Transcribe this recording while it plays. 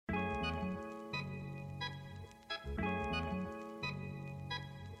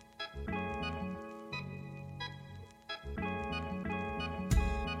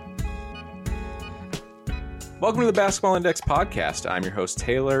Welcome to the Basketball Index podcast. I'm your host,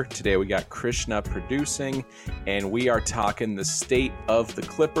 Taylor. Today we got Krishna producing, and we are talking the state of the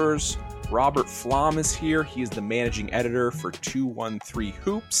Clippers. Robert Flom is here. He is the managing editor for 213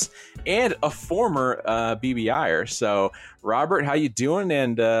 Hoops and a former BBIer. So, Robert, how you doing?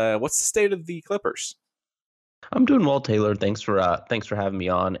 And what's the state of the Clippers? I'm doing well, Taylor. Thanks for having me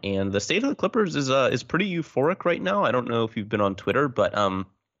on. And the state of the Clippers is pretty euphoric right now. I don't know if you've been on Twitter, but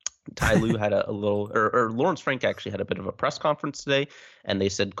Ty Lue had a little, or Lawrence Frank actually had a bit of a press conference today, and they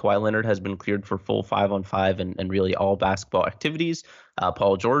said Kawhi Leonard has been cleared for full 5-on-5 and really all basketball activities.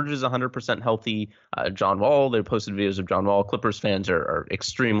 Paul George is 100% healthy. John Wall, they posted videos of John Wall. Clippers fans are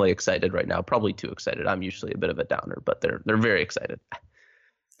extremely excited right now, probably too excited. I'm usually a bit of a downer, but they're very excited.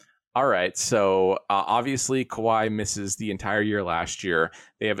 All right, so obviously Kawhi misses the entire year last year.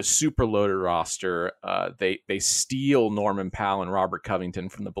 They have a super loaded roster. They steal Norman Powell and Robert Covington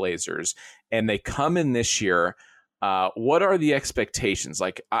from the Blazers, and they come in this year. What are the expectations?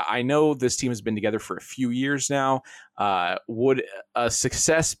 Like, I know this team has been together for a few years now. Would a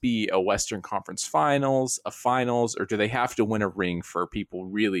success be a Western Conference Finals, a Finals, or do they have to win a ring for people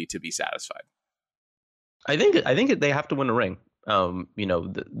really to be satisfied? I think they have to win a ring. The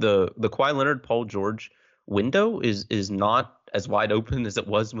Kawhi Leonard, Paul George window is not as wide open as it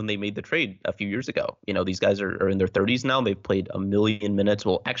was when they made the trade a few years ago. You know, these guys are in their 30s now. They've played a million minutes.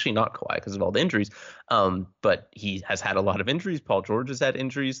 Well, actually not Kawhi because of all the injuries. But he has had a lot of injuries. Paul George has had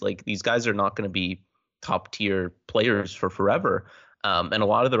injuries. Like, these guys are not going to be top tier players for forever. And a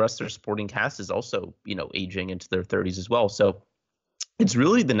lot of the rest of their supporting cast is also, aging into their 30s as well. So it's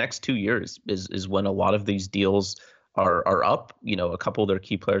really the next 2 years is when a lot of these deals are up. A couple of their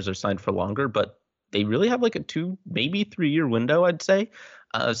key players are signed for longer, but they really have like a 2, maybe 3 year window, I'd say.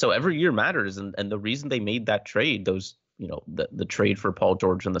 So every year matters. And the reason they made that trade, the trade for Paul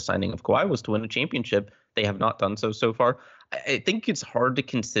George and the signing of Kawhi, was to win a championship. They have not done so far. I think it's hard to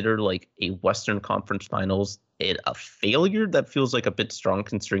consider like a Western Conference Finals a failure. That feels like a bit strong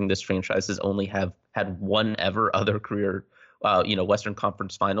considering this franchise has only have had one ever other career Western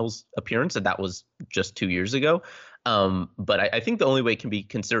Conference Finals appearance, and that was just 2 years ago. But I think the only way it can be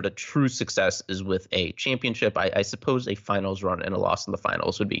considered a true success is with a championship. I suppose a finals run and a loss in the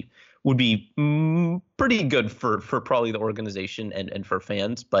finals would be pretty good for probably the organization and for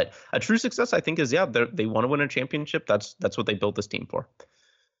fans. But a true success, I think, is they want to win a championship. That's what they built this team for.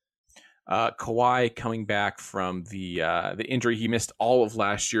 Kawhi coming back from the injury. He missed all of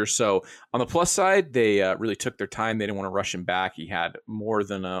last year. So on the plus side, they really took their time. They didn't want to rush him back. He had more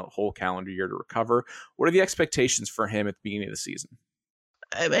than a whole calendar year to recover. What are the expectations for him at the beginning of the season?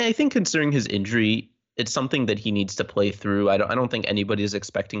 I think considering his injury, it's something that he needs to play through. I don't think anybody is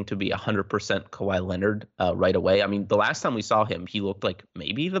expecting to be 100% Kawhi Leonard right away. I mean, the last time we saw him, he looked like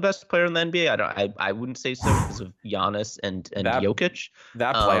maybe the best player in the NBA. I wouldn't say so because of Giannis and Jokic.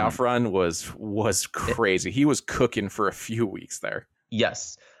 That playoff run was crazy. He was cooking for a few weeks there.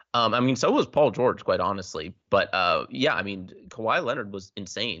 Yes. So was Paul George, quite honestly. But Kawhi Leonard was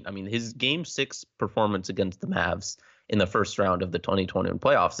insane. I mean, his Game 6 performance against the Mavs in the first round of the 2021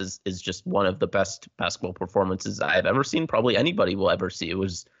 playoffs is just one of the best basketball performances I've ever seen. Probably anybody will ever see. It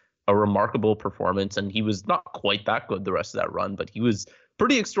was a remarkable performance, and he was not quite that good the rest of that run, but he was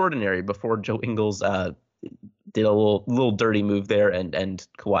pretty extraordinary before Joe Ingles did a little dirty move there and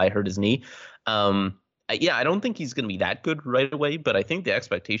Kawhi hurt his knee. I don't think he's going to be that good right away, but I think the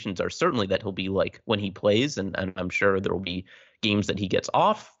expectations are certainly that he'll be like when he plays, and I'm sure there will be games that he gets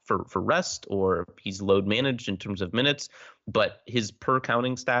off for rest or he's load managed in terms of minutes, but his per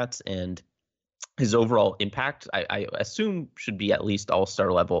counting stats and his overall impact, I assume, should be at least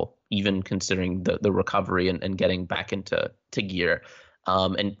all-star level, even considering the recovery and getting back into gear.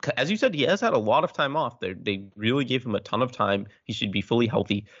 And as you said, he has had a lot of time off. They really gave him a ton of time. He should be fully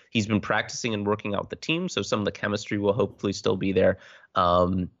healthy. He's been practicing and working out with the team, so some of the chemistry will hopefully still be there.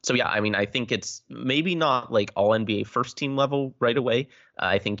 I think it's maybe not like all NBA first team level right away.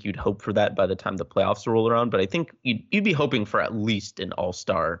 I think you'd hope for that by the time the playoffs roll around, but I think you'd be hoping for at least an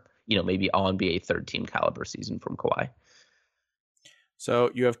all-star, maybe all NBA third team caliber season from Kawhi. So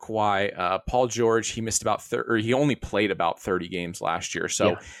you have Kawhi, Paul George. He missed he only played about 30 games last year.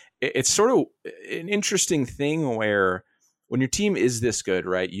 So it's sort of an interesting thing where when your team is this good,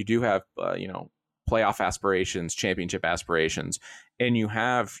 right, you do have, playoff aspirations, championship aspirations, and you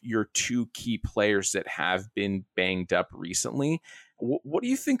have your two key players that have been banged up recently. What do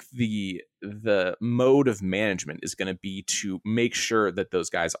you think the mode of management is going to be to make sure that those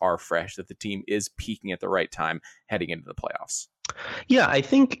guys are fresh, that the team is peaking at the right time heading into the playoffs? Yeah, I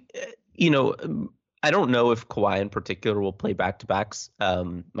think, I don't know if Kawhi in particular will play back-to-backs.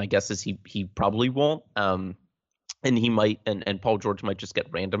 My guess is he probably won't. and he might and Paul George might just get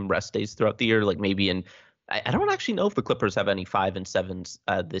random rest days throughout the year, like maybe in. I don't actually know if the Clippers have any 5-7s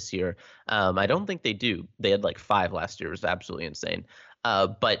this year. I don't think they do. They had like 5 last year. It was absolutely insane.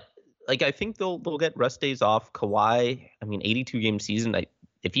 But like I think they'll get rest days off. Kawhi, I mean, 82 game season.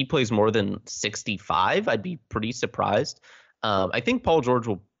 If he plays more than 65, I'd be pretty surprised. I think Paul George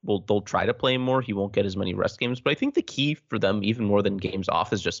they'll try to play him more. He won't get as many rest games, but I think the key for them, even more than games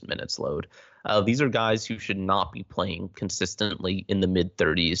off, is just minutes load. These are guys who should not be playing consistently in the mid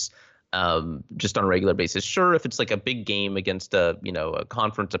 30s, just on a regular basis. Sure, if it's like a big game against a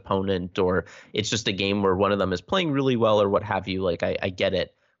conference opponent, or it's just a game where one of them is playing really well or what have you, like I get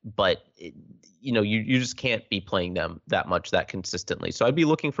it, but you just can't be playing them that much that consistently. So I'd be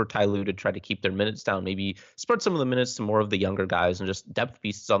looking for Ty Lue to try to keep their minutes down, maybe spread some of the minutes to more of the younger guys and just depth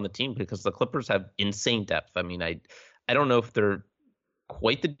pieces on the team, because the Clippers have insane depth. I mean, I don't know if they're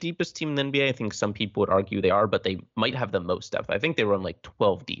quite the deepest team in the NBA. I think some people would argue they are, but they might have the most depth. I think they run like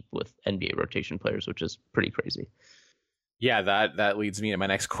 12 deep with NBA rotation players, which is pretty crazy. Yeah, that leads me to my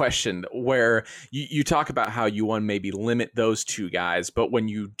next question, where you talk about how you want to maybe limit those two guys, but when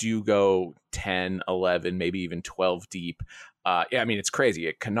you do go 10, 11, maybe even 12 deep, I mean, it's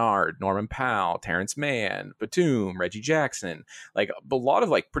crazy. Kennard, Norman Powell, Terrence Mann, Batum, Reggie Jackson, like a lot of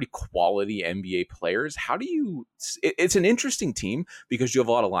like pretty quality NBA players. How do you? It's an interesting team because you have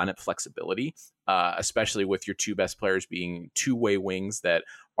a lot of lineup flexibility, especially with your two best players being two-way wings that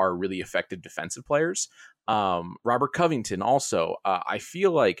are really effective defensive players. Robert Covington also, I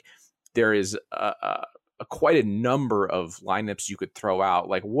feel like there is quite a number of lineups you could throw out.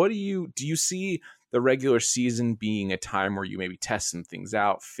 Like, do you see the regular season being a time where you maybe test some things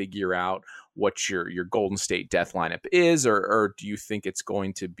out, figure out what your Golden State death lineup is, or do you think it's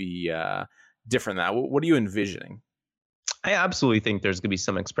going to be different than that? What are you envisioning? I absolutely think there's going to be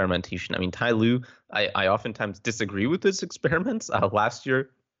some experimentation. I mean, Ty Lue, I oftentimes disagree with his experiments. Last year,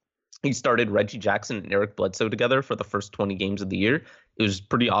 he started Reggie Jackson and Eric Bledsoe together for the first 20 games of the year. It was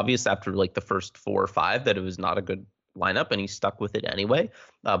pretty obvious after like the first 4 or 5 that it was not a good lineup, and he stuck with it anyway.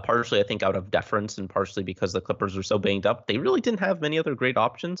 Partially, I think, out of deference, and partially because the Clippers were so banged up. They really didn't have many other great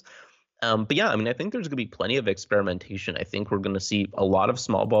options. But yeah, I mean, I think there's going to be plenty of experimentation. I think we're going to see a lot of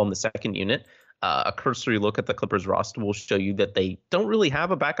small ball in the second unit. A cursory look at the Clippers roster will show you that they don't really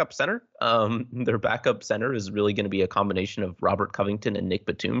have a backup center. Their backup center is really going to be a combination of Robert Covington and Nick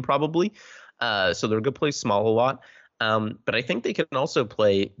Batum, probably. So they're going to play small a lot. But I think they can also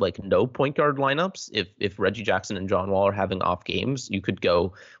play like no point guard lineups. If Reggie Jackson and John Wall are having off games, you could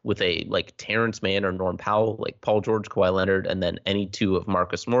go with a like Terrence Mann or Norm Powell, like Paul George, Kawhi Leonard, and then any two of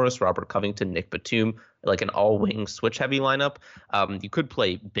Marcus Morris, Robert Covington, Nick Batum, like an all-wing switch-heavy lineup. You could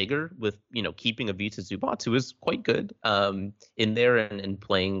play bigger with, keeping Ivica Zubac, who is quite good, in there, and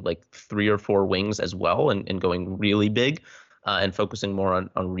playing like 3 or 4 wings as well, and going really big, and focusing more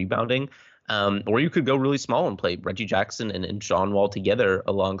on rebounding. Or you could go really small and play Reggie Jackson and John Wall together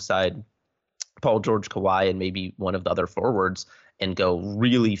alongside Paul George, Kawhi, and maybe one of the other forwards, and go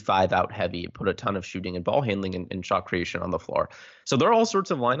really 5-out heavy and put a ton of shooting and ball handling and shot creation on the floor. So there are all sorts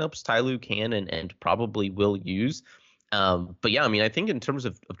of lineups Ty Lue can and probably will use. But yeah, I mean, I think in terms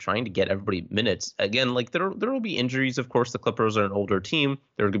of trying to get everybody minutes, again, like there will be injuries. Of course, the Clippers are an older team.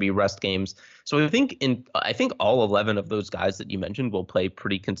 There are going to be rest games. So I think all 11 of those guys that you mentioned will play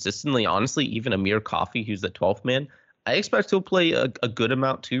pretty consistently. Honestly, even Amir Coffey, who's the 12th man, I expect he'll play a good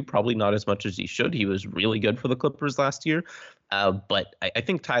amount too. Probably not as much as he should. He was really good for the Clippers last year. But I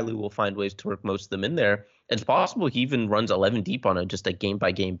think Ty Lue will find ways to work most of them in there. It's possible he even runs 11 deep on just a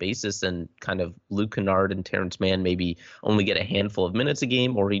game-by-game basis, and kind of Luke Kennard and Terrence Mann maybe only get a handful of minutes a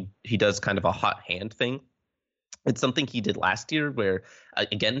game, or he does kind of a hot hand thing. It's something he did last year where,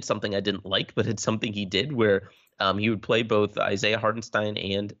 again, something I didn't like, but it's something he did where he would play both Isaiah Hartenstein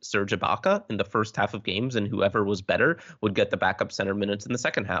and Serge Ibaka in the first half of games, and whoever was better would get the backup center minutes in the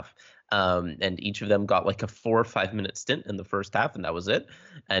second half. And each of them got like a 4 or 5 minute stint in the first half, and that was it.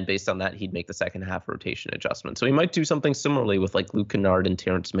 And based on that, he'd make the second half rotation adjustment. So he might do something similarly with like Luke Kennard and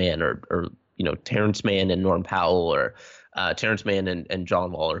Terrence Mann, or Terrence Mann and Norm Powell, or Terrence Mann and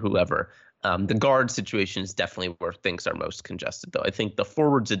John Wall, or whoever. The guard situation is definitely where things are most congested, though. I think the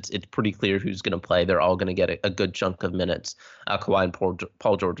forwards, it's pretty clear who's going to play. They're all going to get a good chunk of minutes. Kawhi and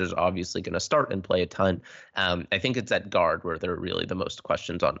Paul George is obviously going to start and play a ton. I think it's at guard where there are really the most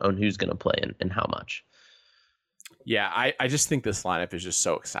questions on who's going to play and how much. Yeah, I just think this lineup is just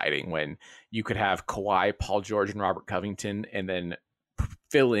so exciting when you could have Kawhi, Paul George, and Robert Covington, and then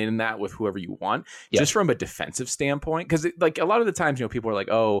fill in that with whoever you want, Yeah. just from a defensive standpoint. Because like a lot of the times, people are like,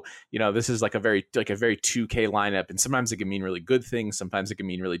 oh, this is like a very 2K lineup, and sometimes it can mean really good things. Sometimes it can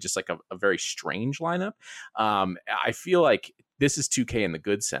mean really just like a very strange lineup. I feel like this is 2K in the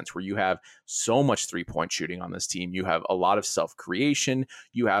good sense, where you have so much 3-point shooting on this team. You have a lot of self creation.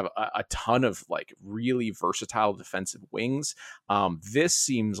 You have a ton of like really versatile defensive wings. This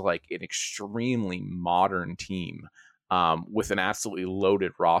seems like an extremely modern team with an absolutely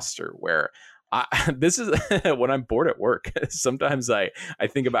loaded roster where this is when I'm bored at work. Sometimes I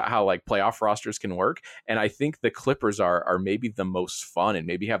think about how like playoff rosters can work. And I think the Clippers are maybe the most fun and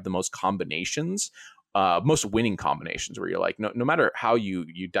maybe have the most combinations, most winning combinations, where you're like, no matter how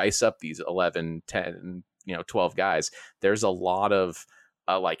you dice up these 11, 10, 12 guys, there's a lot of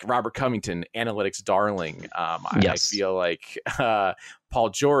like Robert Covington, analytics darling. I feel like Paul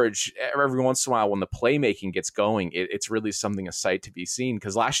George, every once in a while when the playmaking gets going, it's really something, a sight to be seen.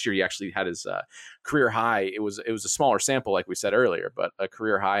 Because last year he actually had his career high. It was a smaller sample, like we said earlier, but a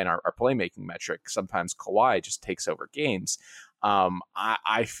career high in our playmaking metric. Sometimes Kawhi just takes over games.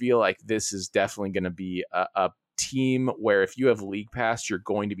 I feel like this is definitely going to be a team where if you have League Pass, you're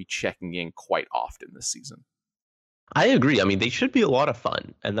going to be checking in quite often this season. I agree. I mean, they should be a lot of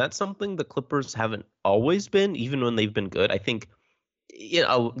fun, and that's something the Clippers haven't always been, even when they've been good. I think,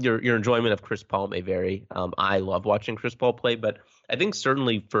 your enjoyment of Chris Paul may vary. I love watching Chris Paul play, but I think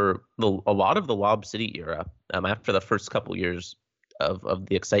certainly for a lot of the Lob City era, after the first couple years of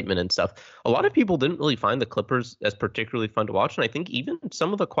the excitement and stuff, a lot of people didn't really find the Clippers as particularly fun to watch, and I think even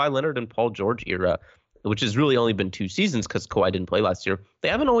some of the Kawhi Leonard and Paul George era, which has really only been 2 seasons because Kawhi didn't play last year, they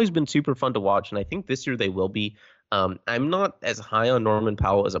haven't always been super fun to watch, and I think this year they will be. I'm not as high on Norman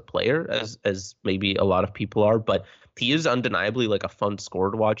Powell as a player as maybe a lot of people are, but he is undeniably like a fun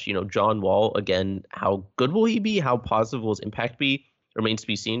scorer to watch. John Wall, again, how good will he be? How positive will his impact be? Remains to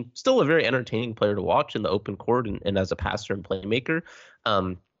be seen. Still a very entertaining player to watch in the open court and as a passer and playmaker.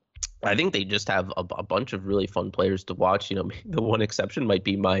 I think they just have a bunch of really fun players to watch. The one exception might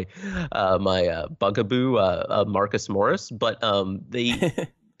be my bugaboo, Marcus Morris, but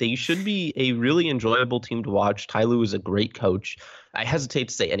they should be a really enjoyable team to watch. Ty Lue is a great coach. I hesitate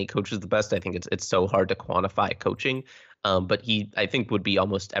to say any coach is the best. I think it's so hard to quantify coaching, but he, I think, would be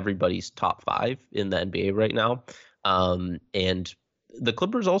almost everybody's top 5 in the NBA right now. And the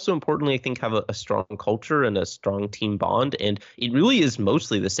Clippers also, importantly, I think, have a strong culture and a strong team bond. And it really is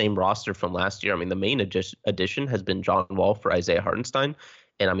mostly the same roster from last year. I mean, the main addition has been John Wall for Isaiah Hartenstein.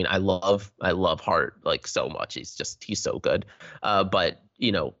 And I mean, I love Hart like so much. He's so good. But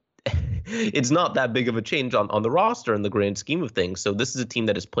it's not that big of a change on the roster in the grand scheme of things. So this is a team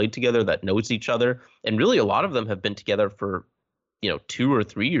that has played together, that knows each other. And really, a lot of them have been together for, 2 or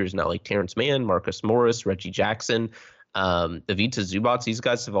 3 years now, like Terrence Mann, Marcus Morris, Reggie Jackson, Ivica Zubac. These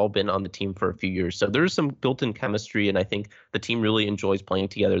guys have all been on the team for a few years. So there's some built-in chemistry, and I think the team really enjoys playing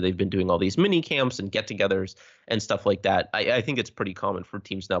together. They've been doing all these mini camps and get-togethers and stuff like that. I think it's pretty common for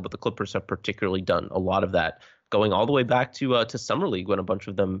teams now, but the Clippers have particularly done a lot of that, going all the way back to Summer League when a bunch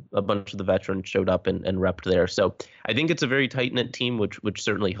of the veterans showed up and repped there. So I think it's a very tight-knit team, which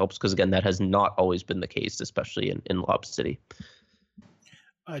certainly helps, because again, that has not always been the case, especially in Lob City.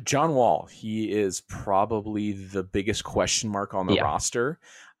 John Wall, he is probably the biggest question mark on the roster.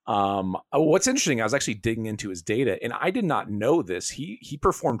 What's interesting, I was actually digging into his data, and I did not know this. He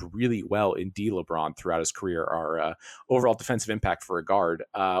performed really well in D LeBron throughout his career, our overall defensive impact for a guard.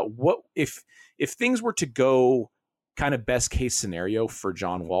 What if things were to go kind of best case scenario for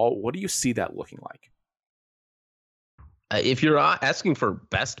John Wall, what do you see that looking like? If you're asking for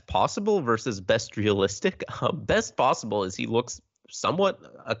best possible versus best realistic, best possible is he looks somewhat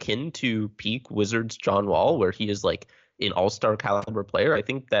akin to peak Wizards John Wall, where he is like an all-star caliber player. I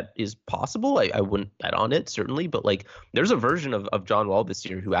think that is possible. I wouldn't bet on it, certainly, but like there's a version of John Wall this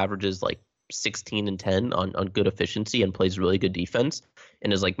year who averages like 16 and 10 on good efficiency and plays really good defense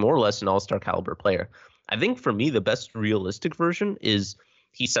and is like more or less an all-star caliber player. I think for me, the best realistic version is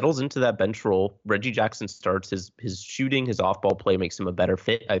he settles into that bench role. Reggie Jackson starts. His shooting, his off-ball play makes him a better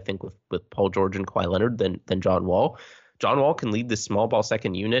fit, I think, with Paul George and Kawhi Leonard than John Wall. John Wall can lead this small ball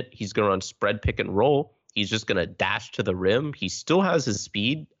second unit. He's going to run spread, pick, and roll. He's just going to dash to the rim. He still has his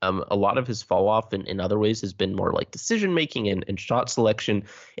speed. A lot of his fall off in other ways has been more like decision making and shot selection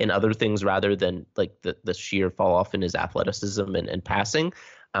and other things, rather than like the sheer fall off in his athleticism and passing.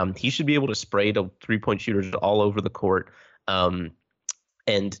 He should be able to spray to 3-point shooters all over the court.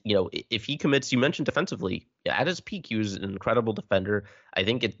 And, if he commits, you mentioned defensively, at his peak, he was an incredible defender. I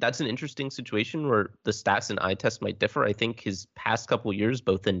think that's an interesting situation where the stats and eye test might differ. I think his past couple of years,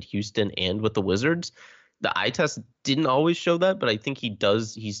 both in Houston and with the Wizards, the eye test didn't always show that, but I think he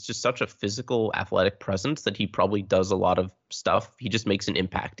does. He's just such a physical, athletic presence that he probably does a lot of stuff. He just makes an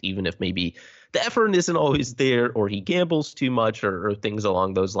impact, even if maybe the effort isn't always there, or he gambles too much, or things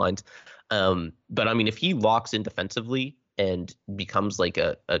along those lines. But I mean, if he locks in defensively and becomes like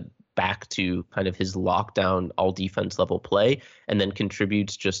a back to kind of his lockdown, all defense level play, and then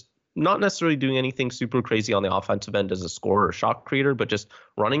contributes just not necessarily doing anything super crazy on the offensive end as a scorer or shot creator, but just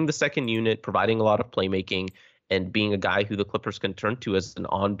running the second unit, providing a lot of playmaking, and being a guy who the Clippers can turn to as an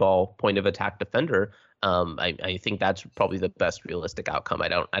on-ball point of attack defender. I think that's probably the best realistic outcome. I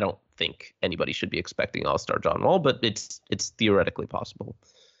don't think anybody should be expecting All-Star John Wall, but it's theoretically possible.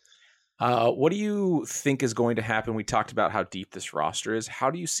 What do you think is going to happen? We talked about how deep this roster is.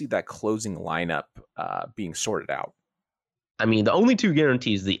 How do you see that closing lineup being sorted out? I mean, the only two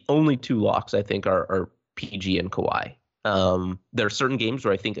guarantees, the only two locks, I think, are PG and Kawhi. There are certain games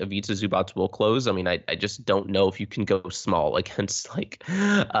where I think Ivica Zubac will close. I mean, I just don't know if you can go small against like,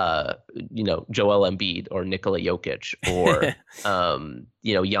 Joel Embiid or Nikola Jokic or,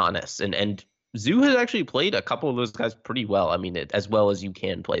 Giannis. And Zoo has actually played a couple of those guys pretty well. I mean, as well as you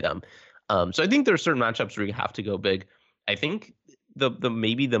can play them. So I think there are certain matchups where you have to go big. I think the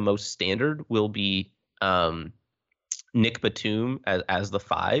maybe the most standard will be Nick Batum as the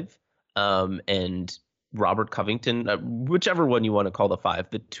 5, and Robert Covington, whichever one you want to call the 5.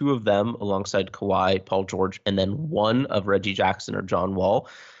 The two of them alongside Kawhi, Paul George, and then one of Reggie Jackson or John Wall.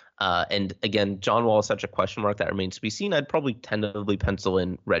 And again, John Wall is such a question mark that remains to be seen. I'd probably tentatively pencil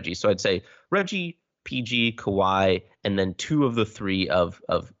in Reggie. So I'd say Reggie, PG, Kawhi, and then 2 of the 3 of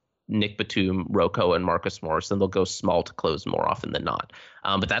Nick Batum, Rocco, and Marcus Morris, and they'll go small to close more often than not.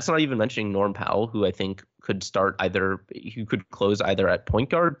 But that's not even mentioning Norm Powell, who I think could close either at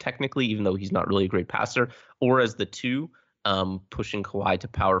point guard, technically, even though he's not really a great passer, or as the 2, pushing Kawhi to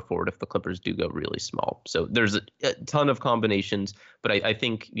power forward if the Clippers do go really small. So there's a ton of combinations, but I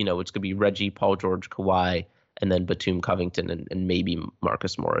think, it's going to be Reggie, Paul George, Kawhi, and then Batum, Covington, and maybe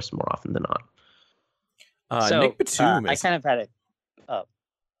Marcus Morris more often than not. Nick Batum I kind of had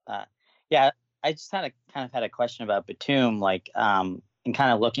I just kind of had a question about Batum, like, and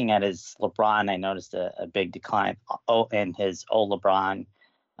kind of looking at his LeBron, I noticed a big decline in his old LeBron.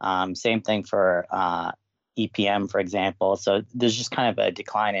 Same thing for EPM, for example. So there's just kind of a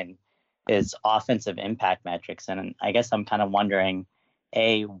decline in his offensive impact metrics. And I guess I'm kind of wondering,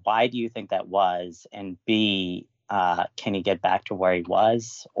 A, why do you think that was? And B, can he get back to where he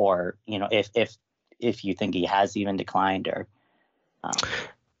was? Or, if you think he has even declined or...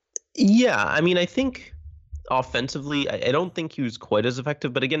 Yeah, I mean, I think offensively, I don't think he was quite as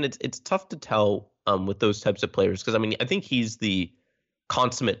effective. But again, it's tough to tell with those types of players because, I mean, I think he's the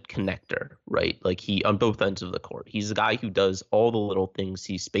consummate connector, right? Like on both ends of the court. He's a guy who does all the little things.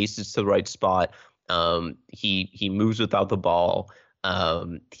 He spaces to the right spot. He moves without the ball.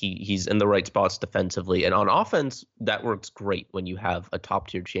 He's in the right spots defensively. And on offense, that works great when you have a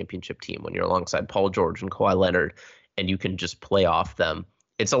top-tier championship team, when you're alongside Paul George and Kawhi Leonard, and you can just play off them.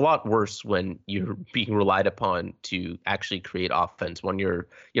 It's a lot worse when you're being relied upon to actually create offense, when you're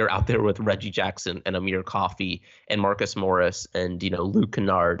out there with Reggie Jackson and Amir Coffey and Marcus Morris and, Luke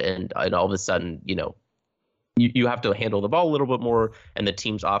Kennard, and all of a sudden, you have to handle the ball a little bit more, and the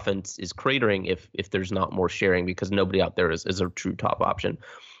team's offense is cratering if there's not more sharing because nobody out there is a true top option.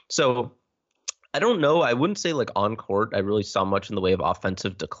 So I don't know. I wouldn't say like on court I really saw much in the way of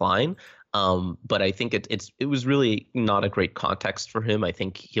offensive decline. But I think it was really not a great context for him. I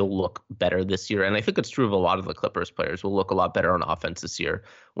think he'll look better this year. And I think it's true of a lot of the Clippers players will look a lot better on offense this year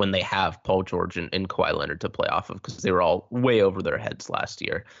when they have Paul George and Kawhi Leonard to play off of, because they were all way over their heads last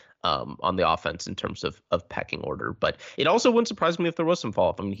year on the offense in terms of pecking order. But it also wouldn't surprise me if there was some fall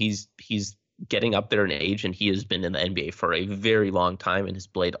off. I mean, he's getting up there in age, and he has been in the NBA for a very long time and has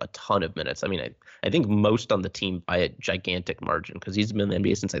played a ton of minutes. I mean, I think most on the team by a gigantic margin, because he's been in the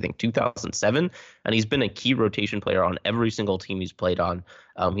NBA since I think 2007, and he's been a key rotation player on every single team he's played on.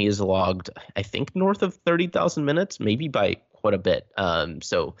 He has logged, I think, north of 30,000 minutes, maybe by quite a bit.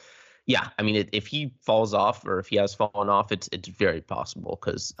 So yeah, I mean, if he falls off or if he has fallen off, it's very possible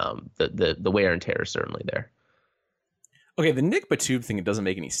because the wear and tear is certainly there. Okay, the Nick Batum thing, it doesn't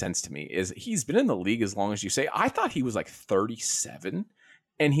make any sense to me. Is he's been in the league as long as you say. I thought he was like 37,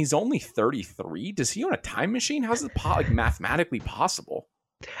 and he's only 33. Does he own a time machine? How's it mathematically possible?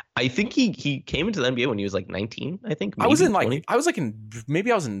 I think he came into the NBA when he was like 19. I think maybe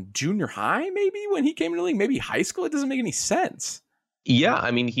I was in junior high maybe when he came into the league. Maybe high school. It doesn't make any sense. Yeah, I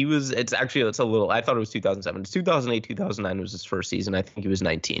mean, it's actually, it's a little, I thought it was 2007. It's 2008, 2009 was his first season. I think he was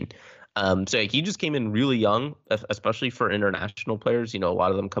 19. So he just came in really young, especially for international players. A lot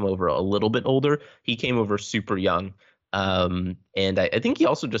of them come over a little bit older. He came over super young. And I think he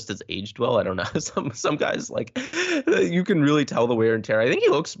also just has aged well. I don't know. Some guys, like, you can really tell the wear and tear. I think he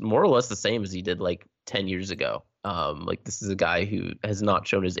looks more or less the same as he did like 10 years ago. Like, this is a guy who has not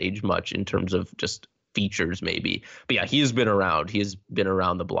shown his age much in terms of just features, maybe. But yeah, he has been around. He has been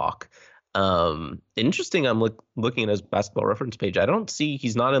around the block. Interesting. I'm looking at his basketball reference page. I don't see,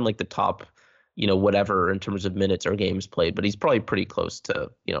 he's not in like the top, whatever in terms of minutes or games played, but he's probably pretty close to,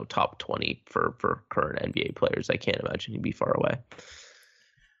 top 20 for current NBA players. I can't imagine he'd be far away.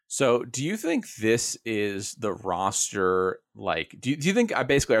 So do you think this is the roster? Like, do you think,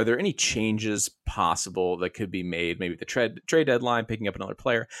 basically, are there any changes possible that could be made? Maybe the trade deadline, picking up another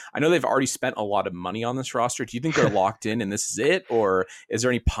player. I know they've already spent a lot of money on this roster. Do you think they're locked in and this is it? Or is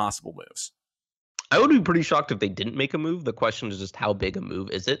there any possible moves? I would be pretty shocked if they didn't make a move. The question is just how big a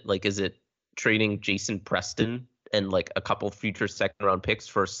move is it? Like, is it trading Jason Preston and like a couple future second round picks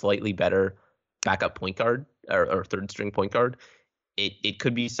for a slightly better backup point guard or third string point guard? It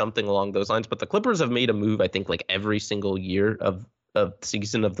could be something along those lines, but the Clippers have made a move, I think, like every single year of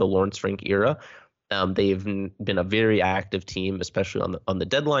season of the Lawrence Frank era. They've been a very active team, especially on the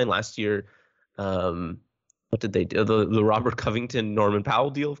deadline last year. What did they do? The Robert Covington, Norman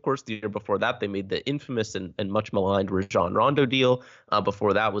Powell deal, of course. The year before that, they made the infamous and much maligned Rajon Rondo deal.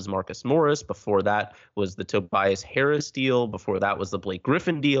 Before that was Marcus Morris. Before that was the Tobias Harris deal. Before that was the Blake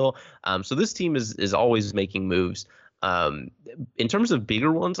Griffin deal. So this team is always making moves. In terms of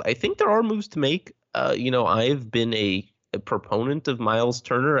bigger ones, I think there are moves to make. I've been a proponent of Miles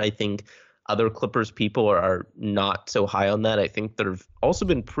Turner. I think other Clippers people are not so high on that. I think there have also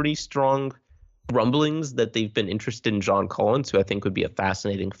been pretty strong rumblings that they've been interested in John Collins, who I think would be a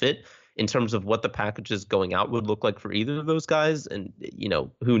fascinating fit in terms of what the packages going out would look like for either of those guys. And,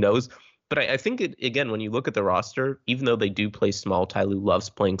 who knows? But I think, again, when you look at the roster, even though they do play small, Ty Lue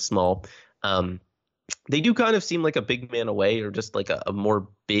loves playing small, they do kind of seem like a big man away or just like a more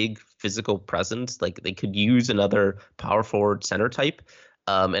big physical presence. Like they could use another power forward center type,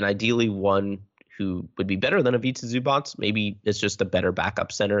 and ideally one who would be better than Ivica Zubac. Maybe it's just a better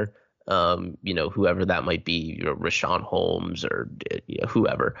backup center, whoever that might be, Rashawn Holmes or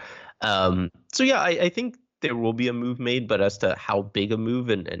whoever. So yeah, I think there will be a move made, but as to how big a move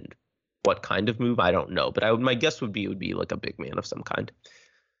and what kind of move, I don't know. But my guess would be it would be like a big man of some kind.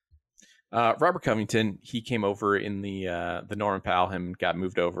 Robert Covington, he came over in the Norman Powell. Him got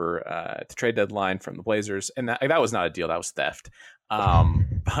moved over at the trade deadline from the Blazers, and that was not a deal. That was theft.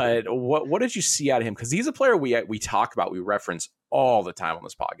 But what did you see out of him? Because he's a player we talk about, we reference all the time on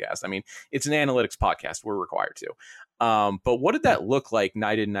this podcast. I mean, it's an analytics podcast. We're required to. But what did that look like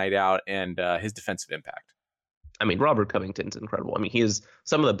night in, night out, and his defensive impact? I mean, Robert Covington's incredible. I mean, he has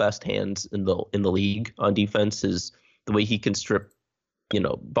some of the best hands in the league on defense. Is the way he can strip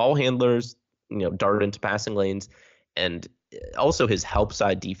ball handlers, dart into passing lanes, and also his help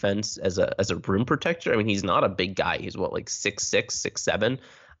side defense as a rim protector. I mean, he's not a big guy. He's like 6'6",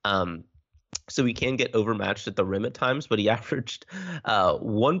 6'7". So he can get overmatched at the rim at times, but he averaged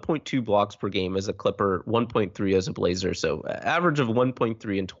 1.2 blocks per game as a Clipper, 1.3 as a Blazer. So average of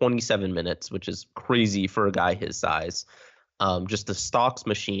 1.3 in 27 minutes, which is crazy for a guy his size. Just a stocks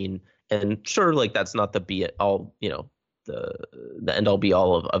machine. And sure, like that's not the be it all, the end all be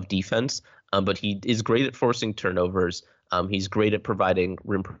all of defense. But he is great at forcing turnovers. He's great at providing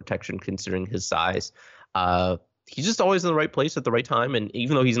rim protection considering his size. He's just always in the right place at the right time. And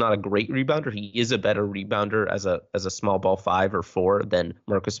even though he's not a great rebounder, he is a better rebounder as a small ball 5 or 4 than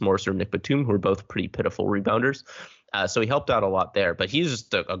Marcus Morris or Nick Batum, who are both pretty pitiful rebounders. So he helped out a lot there. But he's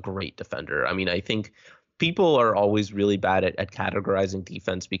just a great defender. I mean, I think people are always really bad at categorizing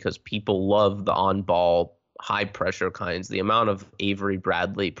defense because people love the on-ball high pressure kinds. The amount of Avery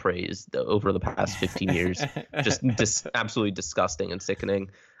Bradley praise over the past 15 years, just absolutely disgusting and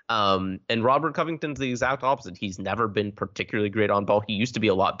sickening. And Robert Covington's the exact opposite. He's never been particularly great on ball. He used to be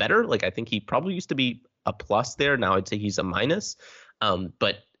a lot better. Like I think he probably used to be a plus there. Now I'd say he's a minus.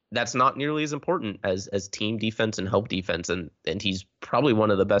 But that's not nearly as important as team defense and help defense. And he's probably one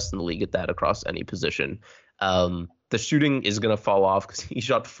of the best in the league at that across any position. The shooting is going to fall off because he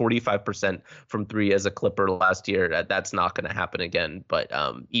shot 45% from 3 as a Clipper last year. That's not going to happen again. But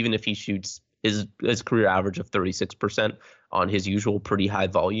even if he shoots his career average of 36% on his usual pretty high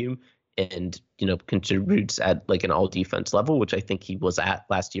volume and, contributes at like an all defense level, which I think he was at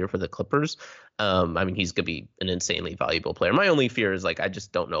last year for the Clippers. I mean, he's going to be an insanely valuable player. My only fear is like, I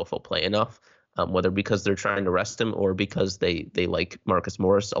just don't know if he'll play enough. whether because they're trying to rest him or because they like Marcus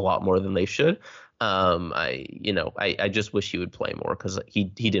Morris a lot more than they should. I just wish he would play more because he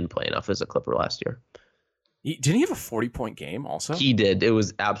didn't play enough as a Clipper last year. Didn't he have a 40-point game also? He did. It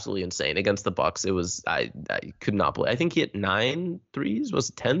was absolutely insane against the Bucks. It was I could not believe. I think he hit 9 threes. Was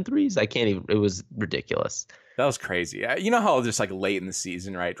it 10 threes? I can't even. It was ridiculous. That was crazy. You know how just like late in the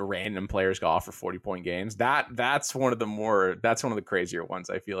season, right? Random players go off for 40-point games. That's one of the crazier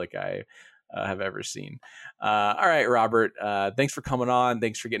ones I feel like I have ever seen. All right, Robert. Thanks for coming on.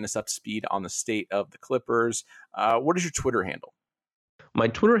 Thanks for getting us up to speed on the state of the Clippers. What is your Twitter handle? My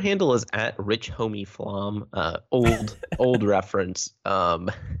Twitter handle is @RichHomieFlom. Old reference.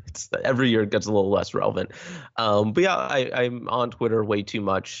 Every year it gets a little less relevant. But yeah, I'm on Twitter way too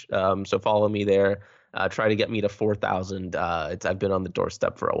much. So follow me there. Try to get me to 4,000. I've been on the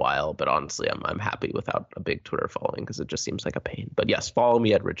doorstep for a while, but honestly, I'm happy without a big Twitter following because it just seems like a pain. But yes, follow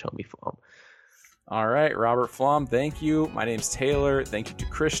me @RichHomieFlom. All right, Robert Flom, thank you. My name's Taylor. Thank you to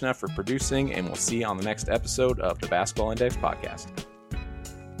Krishna for producing, and we'll see you on the next episode of the Basketball Index podcast.